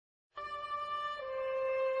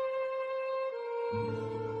It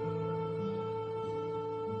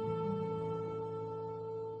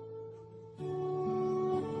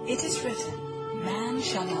is written, "Man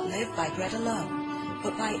shall not live by bread alone,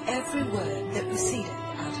 but by every word that proceedeth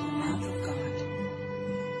out of the mouth of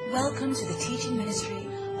God." Welcome to the teaching ministry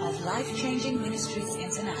of Life-Changing Ministries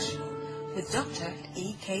International with Dr.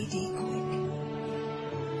 E.K.D. Quick.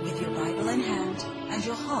 With your Bible in hand and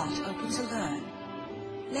your heart open to learn,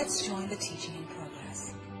 let's join the teaching in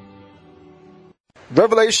progress.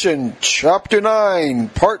 Revelation chapter 9,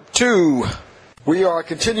 part 2. We are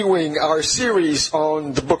continuing our series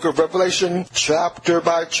on the book of Revelation, chapter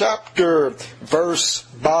by chapter, verse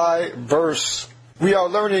by verse. We are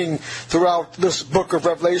learning throughout this book of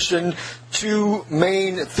Revelation two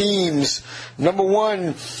main themes. Number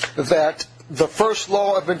one, that the first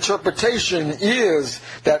law of interpretation is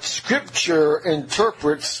that Scripture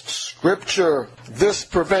interprets Scripture. This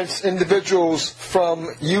prevents individuals from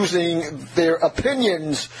using their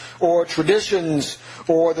opinions or traditions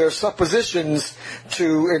or their suppositions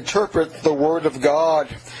to interpret the Word of God.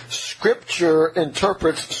 Scripture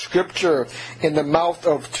interprets Scripture. In the mouth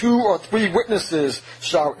of 2 or 3 witnesses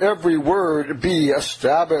shall every word be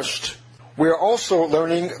established. We are also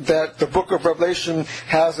learning that the book of Revelation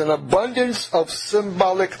has an abundance of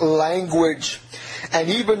symbolic language. And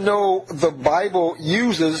even though the Bible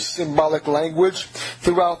uses symbolic language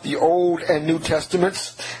throughout the Old and New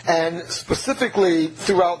Testaments, and specifically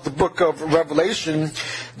throughout the book of Revelation,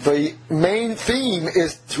 the main theme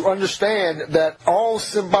is to understand that all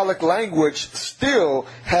symbolic language still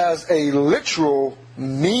has a literal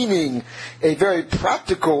meaning, a very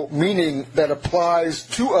practical meaning that applies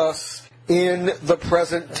to us in the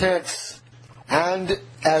present tense. And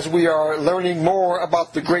as we are learning more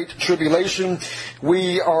about the Great Tribulation,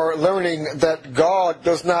 we are learning that God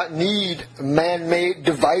does not need man-made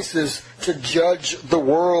devices to judge the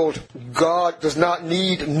world. God does not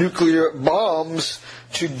need nuclear bombs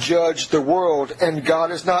to judge the world. And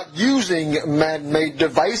God is not using man-made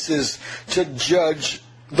devices to judge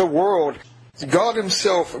the world. God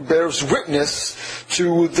himself bears witness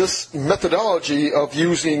to this methodology of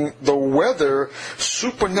using the weather,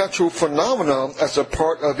 supernatural phenomena, as a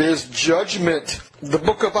part of his judgment. The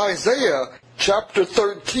book of Isaiah, chapter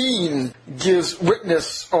 13, gives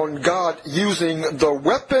witness on God using the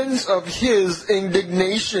weapons of his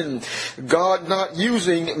indignation. God not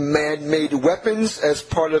using man-made weapons as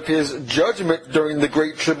part of his judgment during the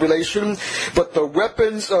Great Tribulation, but the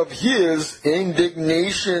weapons of his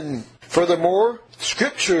indignation. Furthermore,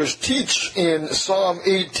 Scriptures teach in Psalm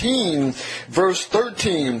 18, verse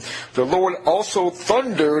 13, "The Lord also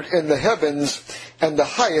thundered in the heavens, and the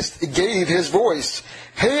highest gave his voice,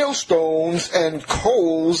 hailstones and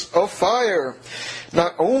coals of fire."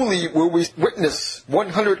 Not only will we witness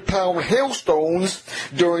 100-pound hailstones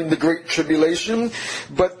during the Great Tribulation,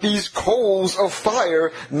 but these coals of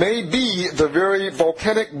fire may be the very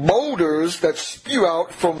volcanic boulders that spew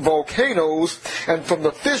out from volcanoes and from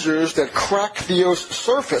the fissures that crack the Earth's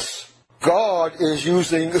surface. God is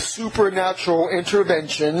using supernatural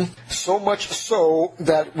intervention, so much so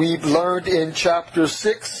that we've learned in chapter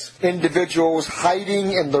 6, individuals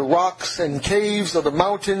hiding in the rocks and caves of the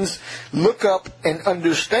mountains look up and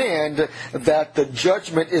understand that the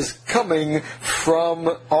judgment is coming from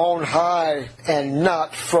on high and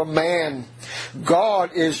not from man.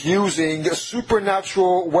 God is using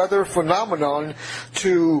supernatural weather phenomenon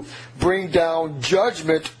to bring down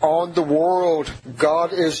judgment on the world.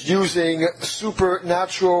 God is using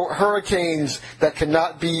supernatural hurricanes that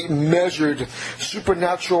cannot be measured,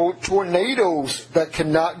 supernatural tornadoes that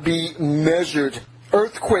cannot be measured,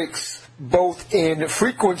 earthquakes both in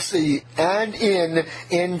frequency and in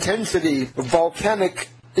intensity, volcanic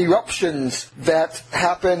eruptions that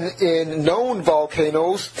happen in known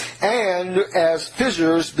volcanoes, and as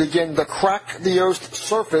fissures begin to crack the Earth's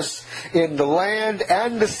surface in the land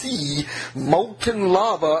and the sea, molten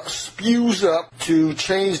lava spews up to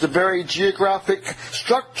change the very geographic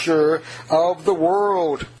structure of the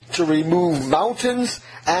world, to remove mountains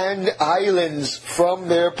and islands from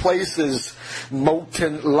their places.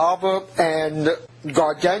 Molten lava and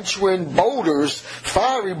gargantuan boulders,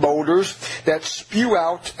 fiery boulders that spew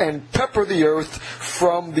out and pepper the earth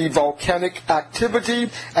from the volcanic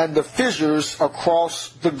activity and the fissures across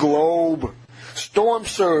the globe. Storm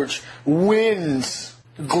surge, winds,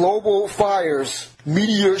 global fires,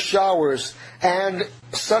 meteor showers, and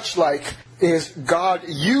such like is God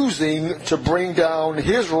using to bring down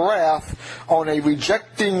his wrath on a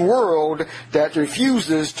rejecting world that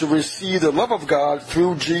refuses to receive the love of God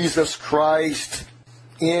through Jesus Christ.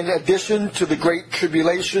 In addition to the Great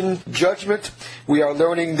Tribulation judgment, we are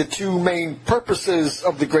learning the two main purposes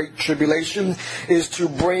of the Great Tribulation is to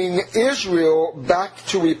bring Israel back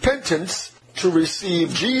to repentance, to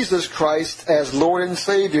receive Jesus Christ as Lord and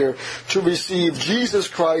Savior, to receive Jesus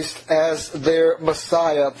Christ as their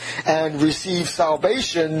Messiah, and receive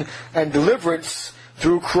salvation and deliverance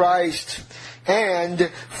through Christ.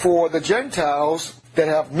 And for the Gentiles that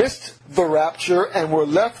have missed the rapture and were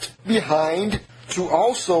left behind, to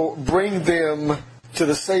also bring them to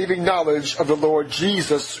the saving knowledge of the Lord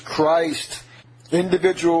Jesus Christ.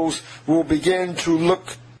 Individuals will begin to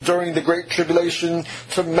look during the Great Tribulation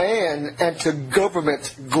to man and to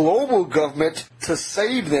government, global government, to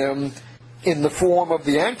save them in the form of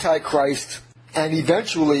the Antichrist. And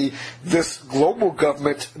eventually, this global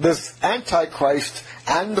government, this Antichrist,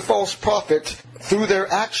 and the false prophet, through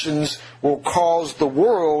their actions, will cause the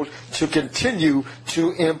world to continue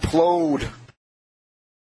to implode.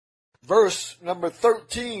 Verse number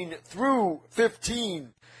 13 through 15.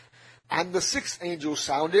 And the sixth angel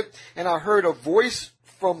sounded, and I heard a voice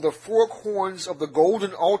from the four horns of the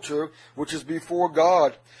golden altar which is before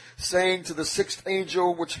God, saying to the sixth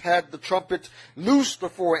angel which had the trumpet, Loose the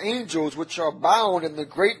four angels which are bound in the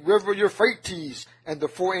great river Euphrates. And the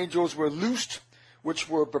four angels were loosed, which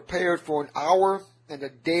were prepared for an hour, and a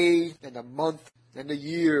day, and a month, and a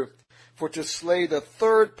year, for to slay the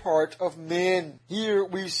third part of men. Here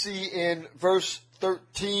we see in verse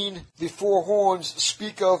 13, the four horns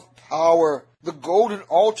speak of power. The golden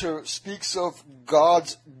altar speaks of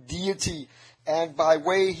God's deity, and by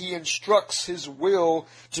way he instructs his will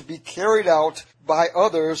to be carried out by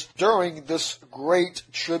others during this great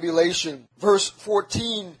tribulation. Verse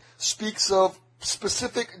 14 speaks of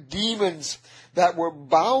specific demons that were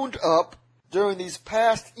bound up during these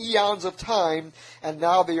past eons of time, and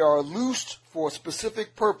now they are loosed for a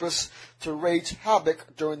specific purpose to wreak havoc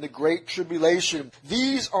during the Great Tribulation.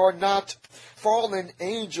 These are not fallen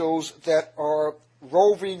angels that are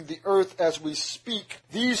roving the earth as we speak.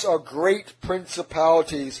 These are great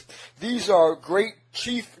principalities. These are great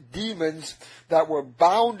chief demons that were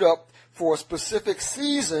bound up for a specific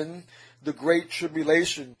season, the Great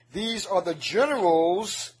Tribulation. These are the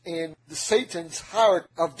generals in Satan's hierarchy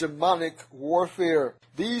of demonic warfare.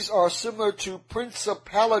 These are similar to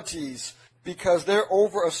principalities because they're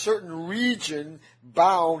over a certain region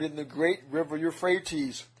bound in the great river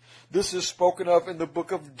Euphrates. This is spoken of in the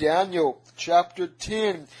book of Daniel, chapter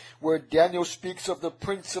 10, where Daniel speaks of the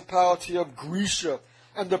principality of Grecia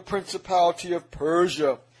and the principality of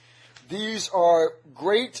Persia. These are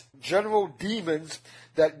great general demons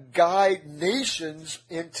that guide nations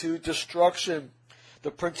into destruction.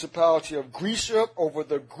 The principality of Grecia over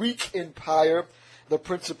the Greek Empire, the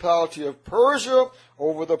principality of Persia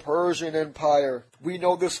over the Persian Empire. We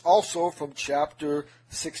know this also from chapter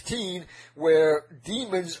 16, where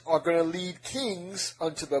demons are going to lead kings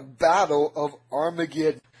unto the battle of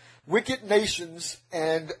Armageddon. Wicked nations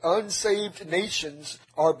and unsaved nations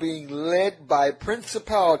are being led by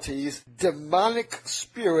principalities, demonic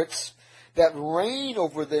spirits that reign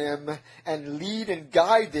over them and lead and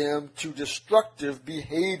guide them to destructive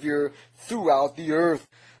behavior throughout the earth.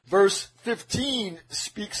 Verse 15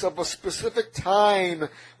 speaks of a specific time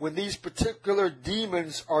when these particular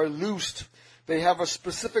demons are loosed. They have a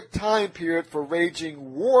specific time period for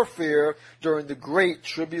waging warfare during the Great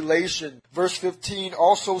Tribulation. Verse 15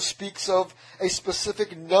 also speaks of a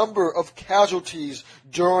specific number of casualties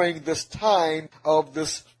during this time of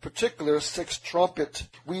this particular sixth trumpet.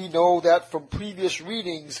 We know that from previous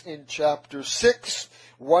readings in chapter 6,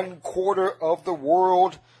 1/4 of the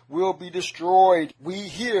world will be destroyed. We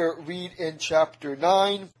here read in chapter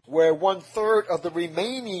 9 where 1/3 of the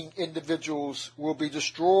remaining individuals will be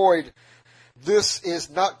destroyed. This is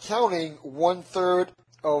not counting 1/3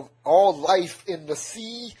 of all life in the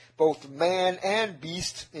sea, both man and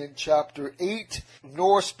beast, in chapter 8,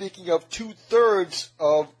 nor speaking of 2/3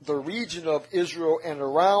 of the region of Israel and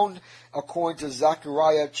around, according to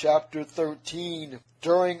Zechariah chapter 13.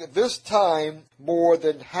 During this time, more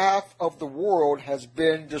than half of the world has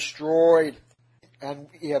been destroyed. And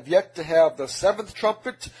we have yet to have the seventh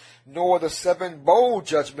trumpet, nor the seven bowl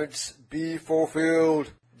judgments be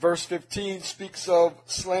fulfilled. Verse 15 speaks of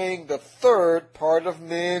slaying the third part of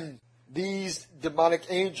men. These demonic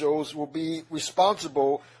angels will be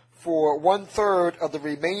responsible for 1/3 of the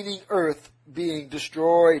remaining earth being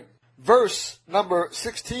destroyed. Verse number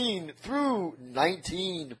 16 through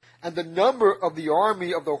 19. And the number of the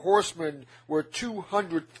army of the horsemen were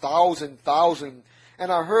 200,000.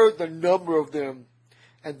 And I heard the number of them.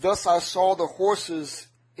 And thus I saw the horses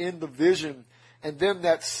in the vision, and them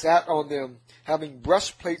that sat on them, having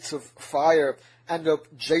breastplates of fire, and of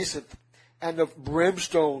jacinth, and of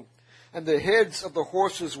brimstone. And the heads of the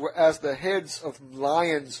horses were as the heads of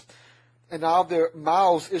lions, and out of their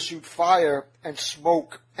mouths issued fire, and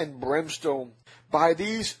smoke, and brimstone. By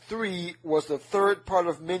these three was the third part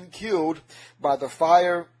of men killed, by the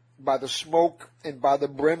fire, by the smoke, and by the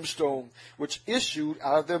brimstone, which issued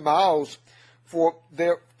out of their mouths. For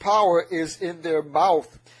their power is in their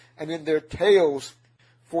mouth, and in their tails.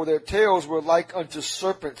 For their tails were like unto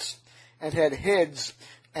serpents, and had heads,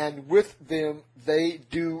 and with them they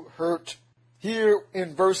do hurt. Here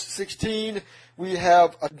in verse 16, we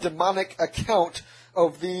have a demonic account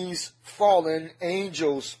of these fallen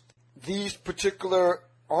angels. These particular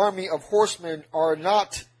army of horsemen are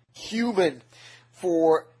not human,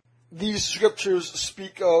 for these scriptures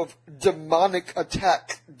speak of demonic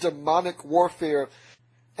attack, demonic warfare,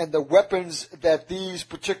 and the weapons that these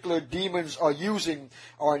particular demons are using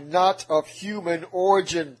are not of human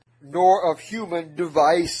origin, nor of human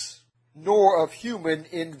device, nor of human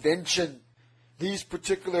invention. These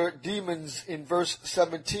particular demons in verse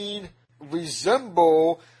 17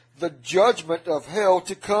 resemble the judgment of hell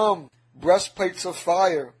to come, breastplates of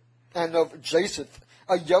fire, and of jacinth,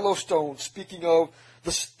 a yellow stone, speaking of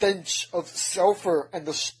the stench of sulfur and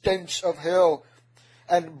the stench of hell,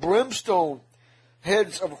 and brimstone,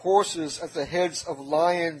 heads of horses as the heads of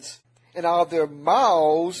lions, and out of their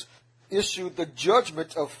mouths issued the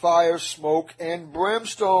judgment of fire, smoke, and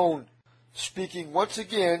brimstone, speaking once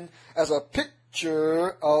again as a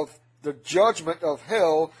picture of the judgment of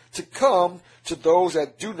hell to come to those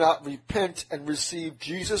that do not repent and receive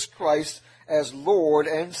Jesus Christ as Lord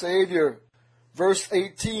and Savior. Verse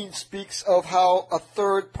 18 speaks of how a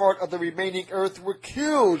third part of the remaining earth were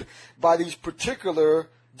killed by these particular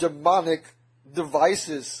demonic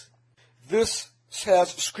devices. This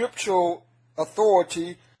has scriptural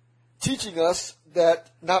authority teaching us that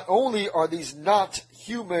not only are these not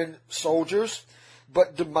human soldiers,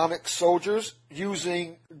 but demonic soldiers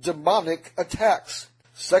using demonic attacks.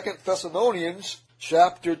 2 Thessalonians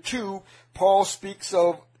chapter 2, Paul speaks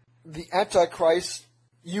of the Antichrist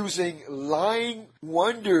using lying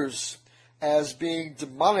wonders as being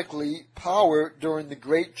demonically powered during the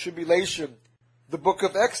Great Tribulation. The book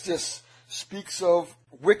of Exodus speaks of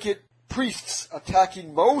wicked priests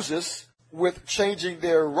attacking Moses with changing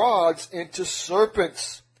their rods into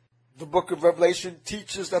serpents. The book of Revelation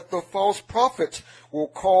teaches that the false prophet will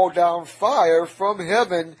call down fire from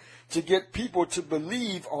heaven to get people to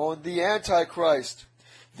believe on the Antichrist.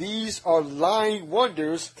 These are lying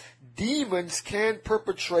wonders. Demons can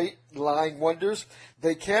perpetrate lying wonders.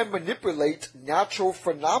 They can manipulate natural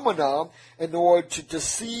phenomena in order to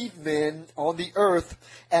deceive men on the earth.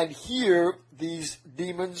 And here, these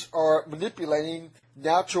demons are manipulating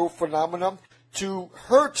natural phenomena to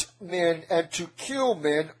hurt men and to kill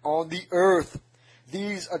men on the earth.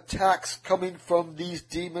 These attacks coming from these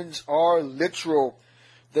demons are literal.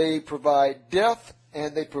 They provide death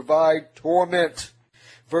and they provide torment.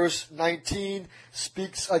 Verse 19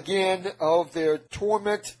 speaks again of their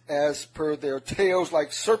torment as per their tails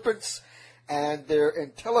like serpents, and their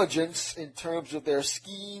intelligence in terms of their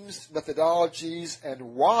schemes, methodologies, and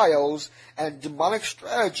wiles and demonic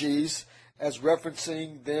strategies as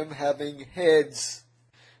referencing them having heads.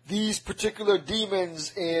 These particular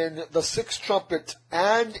demons in the sixth trumpet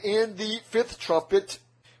and in the fifth trumpet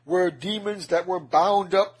were demons that were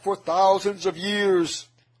bound up for thousands of years.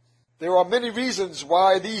 There are many reasons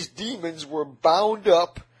why these demons were bound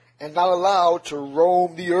up and not allowed to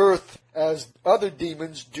roam the earth as other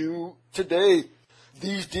demons do today.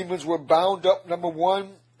 These demons were bound up, number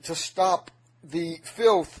one, to stop the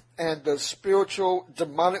filth and the spiritual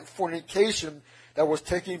demonic fornication that was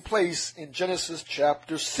taking place in Genesis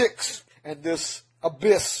chapter 6. And this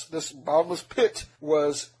abyss, this bottomless pit,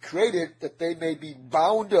 was created that they may be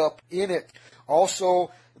bound up in it.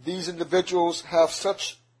 Also, these individuals have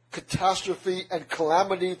such catastrophe and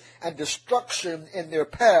calamity and destruction in their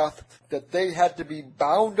path that they had to be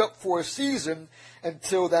bound up for a season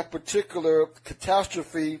until that particular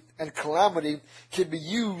catastrophe and calamity can be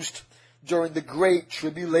used during the Great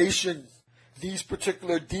Tribulation. These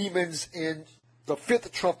particular demons in the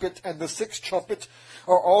fifth trumpet and the sixth trumpet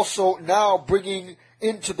are also now bringing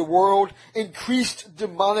into the world increased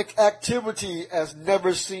demonic activity as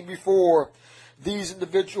never seen before. These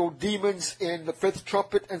individual demons in the fifth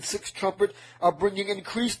trumpet and sixth trumpet are bringing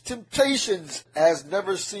increased temptations as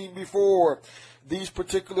never seen before. These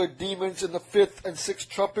particular demons in the fifth and sixth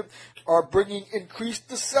trumpet are bringing increased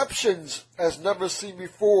deceptions as never seen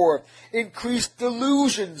before, increased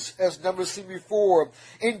delusions as never seen before,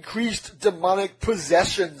 increased demonic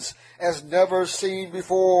possessions as never seen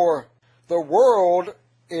before. The world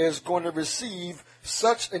is going to receive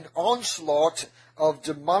such an onslaught of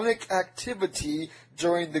demonic activity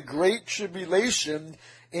during the Great Tribulation,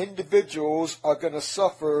 individuals are going to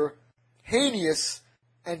suffer heinous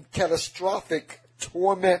and catastrophic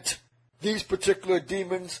torment. These particular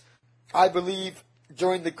demons, I believe,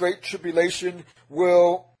 during the Great Tribulation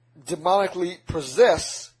will demonically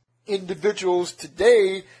possess individuals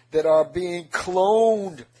today that are being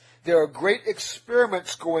cloned. There are great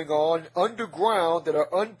experiments going on underground that are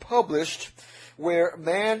unpublished where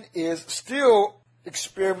man is still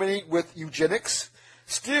experimenting with eugenics,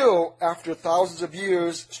 still after thousands of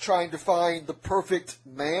years trying to find the perfect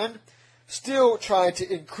man, still trying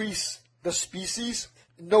to increase the species,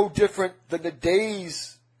 no different than the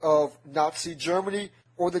days of Nazi Germany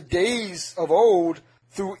or the days of old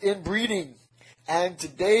through inbreeding. And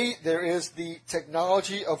today there is the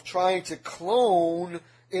technology of trying to clone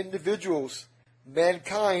individuals.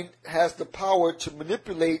 Mankind has the power to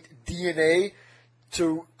manipulate DNA,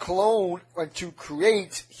 to clone and to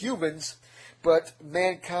create humans, but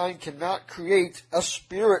mankind cannot create a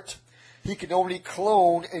spirit. He can only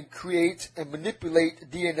clone and create and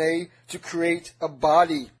manipulate DNA to create a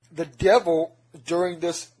body. The devil during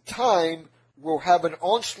this time will have an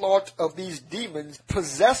onslaught of these demons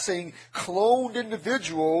possessing cloned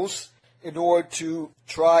individuals in order to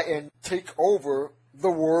try and take over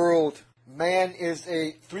the world. Man is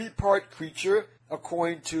a three-part creature,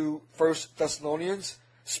 according to 1 Thessalonians,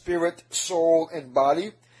 spirit, soul, and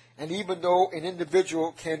body. And even though an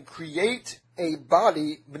individual can create a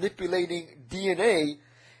body manipulating DNA,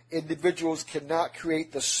 individuals cannot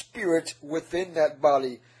create the spirit within that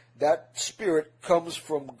body. That spirit comes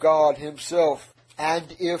from God himself.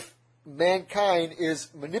 And if mankind is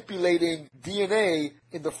manipulating DNA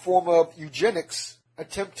in the form of eugenics,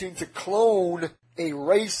 attempting to clone a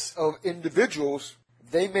race of individuals,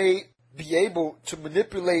 they may be able to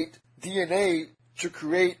manipulate DNA to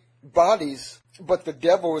create bodies, but the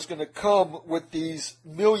devil is going to come with these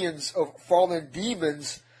millions of fallen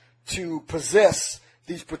demons to possess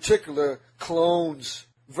these particular clones.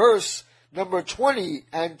 Verse number 20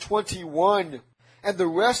 and 21, and the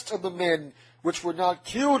rest of the men which were not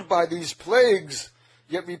killed by these plagues,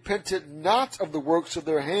 yet repented not of the works of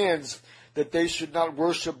their hands, that they should not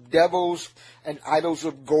worship devils and idols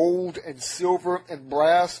of gold and silver and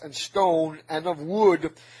brass and stone and of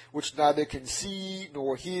wood, which neither can see,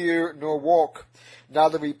 nor hear, nor walk.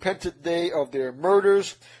 Neither repented they of their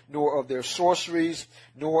murders, nor of their sorceries,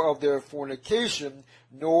 nor of their fornication,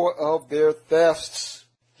 nor of their thefts.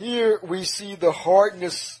 Here we see the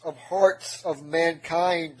hardness of hearts of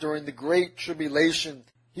mankind during the Great Tribulation.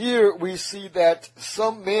 Here we see that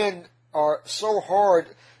some men are so hard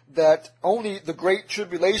that only the Great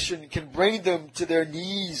Tribulation can bring them to their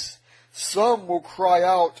knees. Some will cry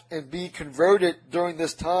out and be converted during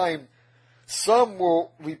this time. Some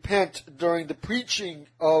will repent during the preaching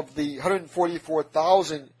of the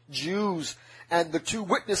 144,000 Jews and the two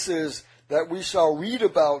witnesses that we shall read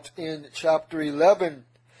about in chapter 11.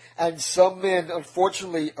 And some men,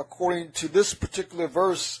 unfortunately, according to this particular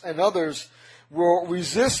verse and others, will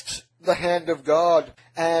resist the hand of God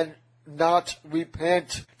and not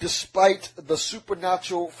repent, despite the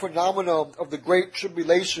supernatural phenomenon of the Great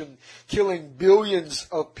Tribulation, killing billions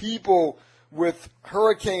of people with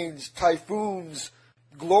hurricanes, typhoons,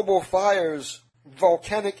 global fires,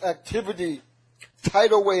 volcanic activity,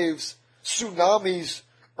 tidal waves, tsunamis,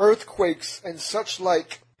 earthquakes, and such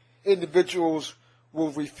like. Individuals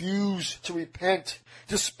will refuse to repent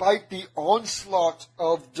despite the onslaught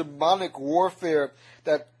of demonic warfare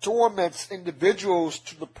that torments individuals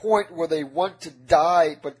to the point where they want to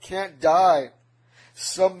die but can't die.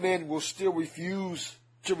 Some men will still refuse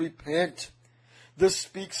to repent. This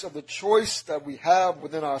speaks of the choice that we have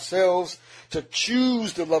within ourselves to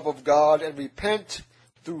choose the love of God and repent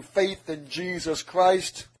through faith in Jesus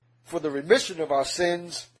Christ for the remission of our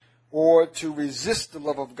sins, or to resist the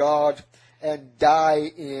love of God and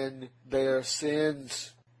die in their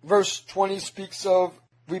sins. Verse 20 speaks of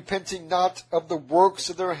repenting not of the works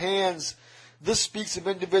of their hands. This speaks of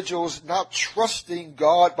individuals not trusting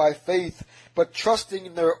God by faith, but trusting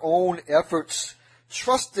in their own efforts,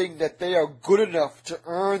 trusting that they are good enough to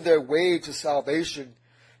earn their way to salvation,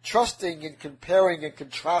 trusting in comparing and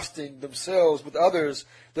contrasting themselves with others,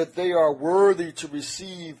 that they are worthy to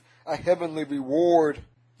receive a heavenly reward.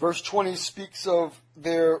 Verse 20 speaks of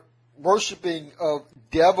their worshiping of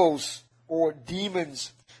devils or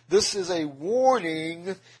demons. This is a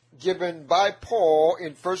warning given by Paul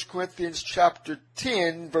in 1 Corinthians chapter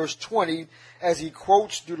 10, verse 20, as he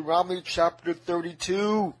quotes Deuteronomy chapter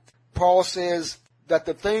 32. Paul says that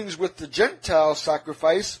the things with the Gentiles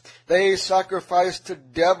sacrifice, they sacrifice to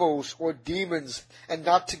devils or demons, and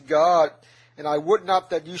not to God. And I would not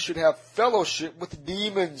that you should have fellowship with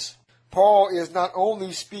demons. Paul is not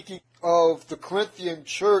only speaking of the Corinthian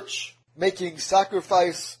church making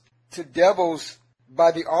sacrifice to devils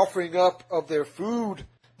by the offering up of their food,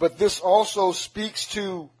 but this also speaks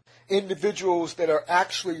to individuals that are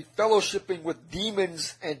actually fellowshipping with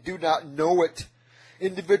demons and do not know it.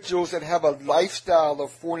 Individuals that have a lifestyle of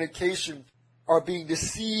fornication are being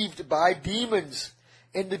deceived by demons.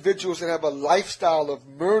 Individuals that have a lifestyle of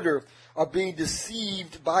murder are being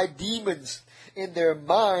deceived by demons. In their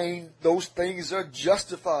mind, those things are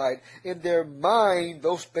justified. In their mind,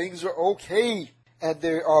 those things are okay. And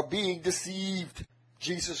they are being deceived.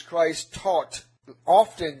 Jesus Christ taught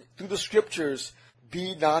often through the scriptures,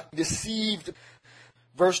 be not deceived.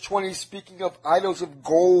 Verse 20, speaking of idols of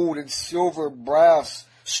gold and silver, brass,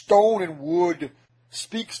 stone and wood,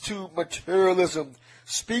 speaks to materialism,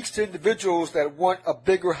 speaks to individuals that want a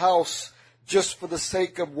bigger house just for the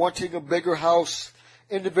sake of wanting a bigger house,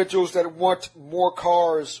 individuals that want more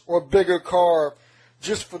cars or a bigger car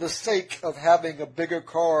just for the sake of having a bigger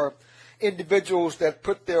car, individuals that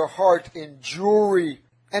put their heart in jewelry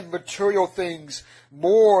and material things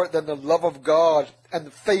more than the love of God and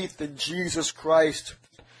the faith in Jesus Christ,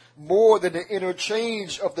 more than the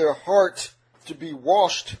interchange of their heart to be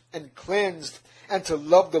washed and cleansed and to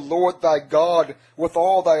love the Lord thy God with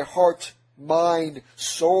all thy heart, mind,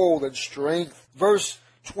 soul, and strength. Verse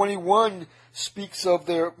 21 speaks of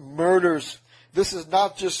their murders. This is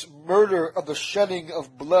not just murder of the shedding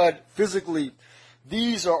of blood physically.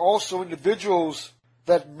 These are also individuals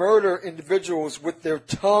that murder individuals with their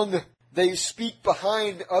tongue. They speak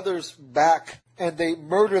behind others' back, and they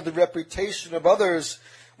murder the reputation of others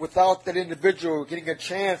without that individual getting a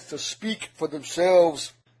chance to speak for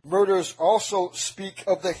themselves. Murders also speak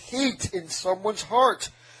of the hate in someone's heart.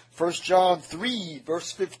 1 John 3,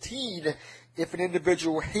 verse 15, if an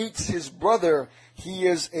individual hates his brother, he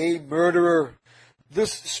is a murderer.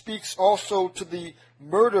 This speaks also to the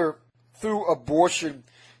murder through abortion,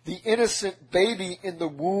 the innocent baby in the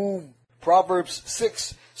womb. Proverbs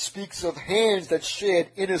 6 speaks of hands that shed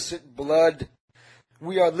innocent blood.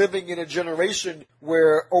 We are living in a generation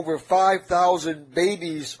where over 5,000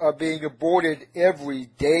 babies are being aborted every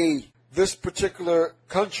day. This particular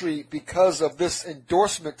country, because of this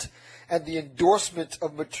endorsement and the endorsement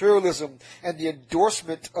of materialism and the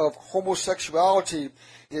endorsement of homosexuality,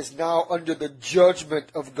 is now under the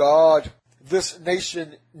judgment of God. This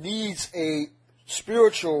nation needs a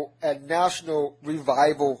spiritual and national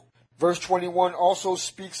revival. Verse 21 also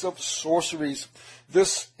speaks of sorceries.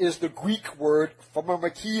 This is the Greek word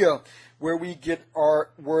pharmakia, where we get our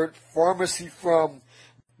word pharmacy from.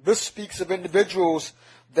 This speaks of individuals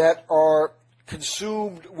that are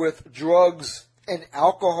consumed with drugs and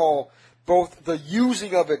alcohol, both the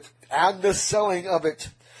using of it and the selling of it.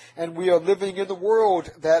 And we are living in the world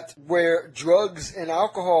where drugs and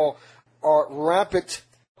alcohol are rampant,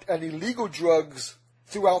 and illegal drugs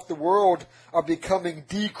throughout the world are becoming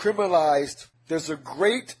decriminalized. There's a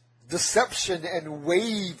great deception and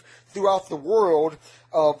wave throughout the world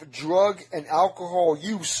of drug and alcohol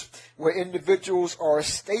use, where individuals are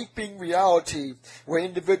escaping reality, where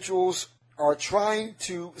individuals are trying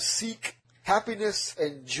to seek happiness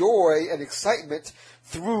and joy and excitement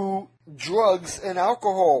through drugs and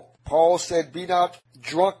alcohol. Paul said, be not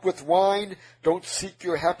drunk with wine, don't seek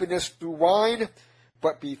your happiness through wine,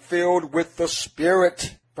 but be filled with the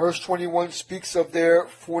Spirit. Verse 21 speaks of their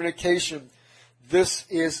fornication. This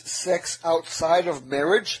is sex outside of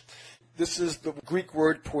marriage. This is the Greek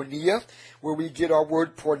word porneia, where we get our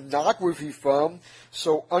word pornography from.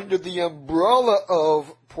 So under the umbrella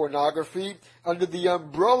of pornography, under the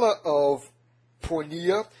umbrella of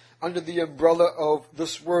porneia, under the umbrella of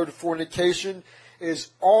this word fornication, is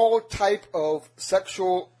all type of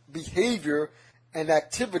sexual behavior and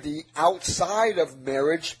activity outside of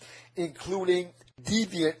marriage, including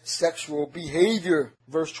deviant sexual behavior.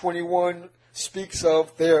 Verse 21 speaks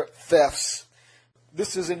of their thefts.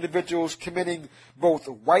 This is individuals committing both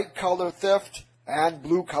white-collar theft and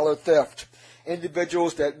blue-collar theft.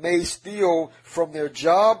 Individuals that may steal from their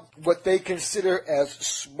job what they consider as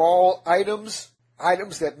small items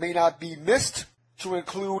that may not be missed, to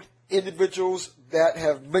include individuals that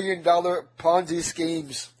have million-dollar Ponzi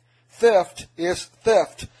schemes. Theft is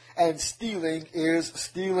theft, and stealing is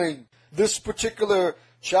stealing. This particular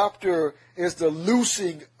chapter is the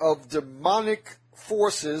loosing of demonic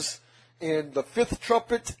forces in the fifth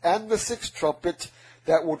trumpet and the sixth trumpet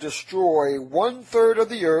that will destroy 1/3 of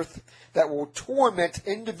the earth, that will torment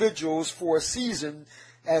individuals for a season,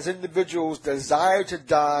 as individuals desire to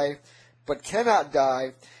die but cannot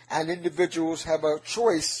die, and individuals have a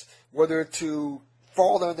choice whether to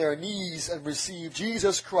fall on their knees and receive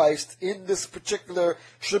Jesus Christ in this particular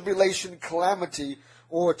tribulation calamity,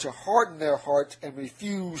 or to harden their heart and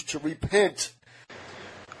refuse to repent.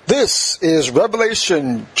 This is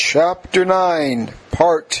Revelation chapter 9,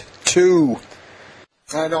 part 2.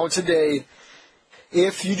 And on today,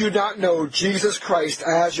 if you do not know Jesus Christ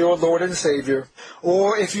as your Lord and Savior,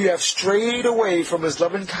 or if you have strayed away from His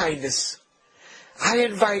loving kindness, I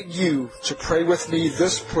invite you to pray with me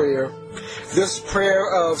this prayer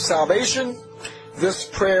of salvation, this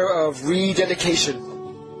prayer of rededication.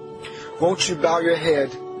 Won't you bow your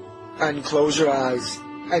head and close your eyes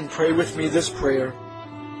and pray with me this prayer?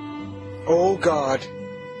 Oh God,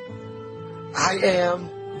 I am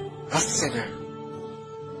a sinner.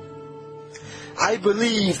 I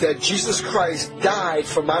believe that Jesus Christ died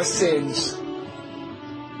for my sins.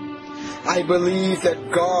 I believe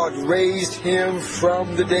that God raised Him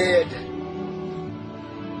from the dead.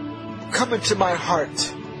 Come into my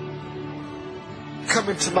heart. Come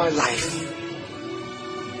into my life.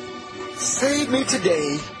 Save me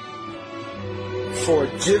today.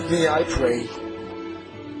 Forgive me, I pray.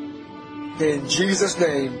 In Jesus'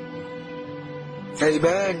 name,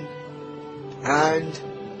 amen and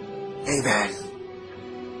amen.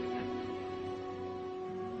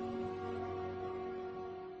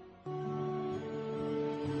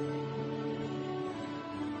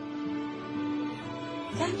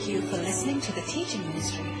 Thank you for listening to the teaching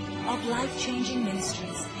ministry of Life Changing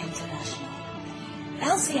Ministries International.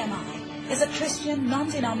 LCMI is a Christian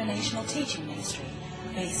non-denominational teaching ministry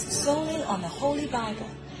based solely on the Holy Bible,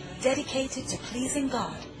 dedicated to pleasing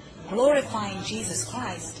God, glorifying Jesus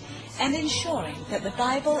Christ, and ensuring that the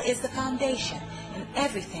Bible is the foundation in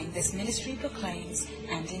everything this ministry proclaims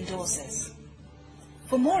and endorses.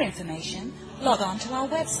 For more information, log on to our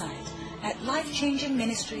website at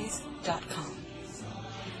lifechangingministries.com.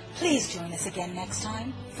 Please join us again next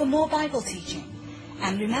time for more Bible teaching.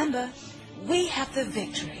 And remember, we have the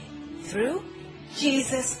victory through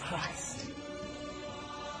Jesus Christ.